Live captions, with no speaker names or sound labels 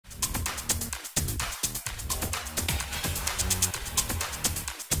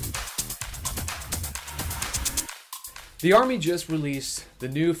The Army just released the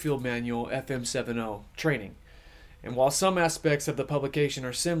new field manual FM70 training. And while some aspects of the publication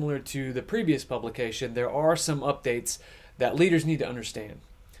are similar to the previous publication, there are some updates that leaders need to understand.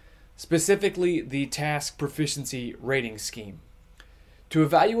 Specifically, the task proficiency rating scheme. To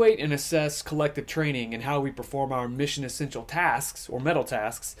evaluate and assess collective training and how we perform our mission essential tasks or METAL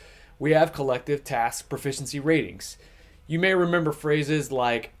tasks, we have collective task proficiency ratings. You may remember phrases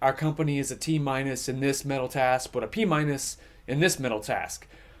like, our company is a T- in this METAL task, but a P- in this METAL task.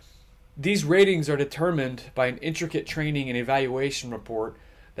 These ratings are determined by an intricate training and evaluation report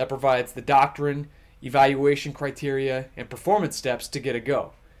that provides the doctrine, evaluation criteria, and performance steps to get a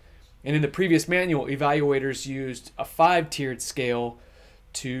go. And in the previous manual, evaluators used a 5-tiered scale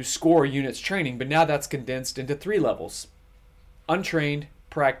to score units training, but now that's condensed into 3 levels: untrained,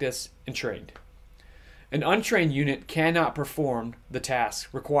 practice, and trained. An untrained unit cannot perform the task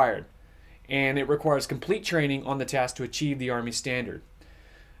required, and it requires complete training on the task to achieve the Army standard.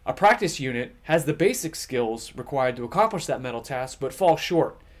 A practice unit has the basic skills required to accomplish that METAL task, but falls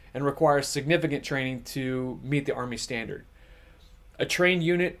short and requires significant training to meet the Army standard. A trained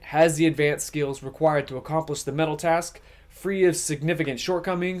unit has the advanced skills required to accomplish the METAL task, free of significant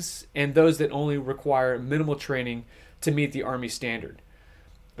shortcomings, and those that only require minimal training to meet the Army standard.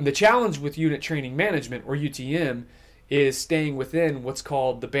 And the challenge with unit training management, or UTM, is staying within what's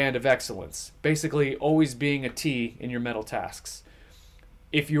called the band of excellence, basically always being a T in your METAL tasks.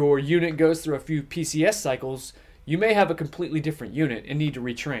 If your unit goes through a few PCS cycles, you may have a completely different unit and need to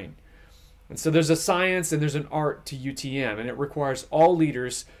retrain. And so there's a science and there's an art to UTM, and it requires all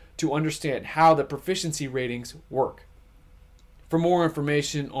leaders to understand how the proficiency ratings work. For more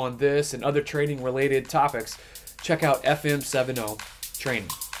information on this and other training related topics, check out FM70 training.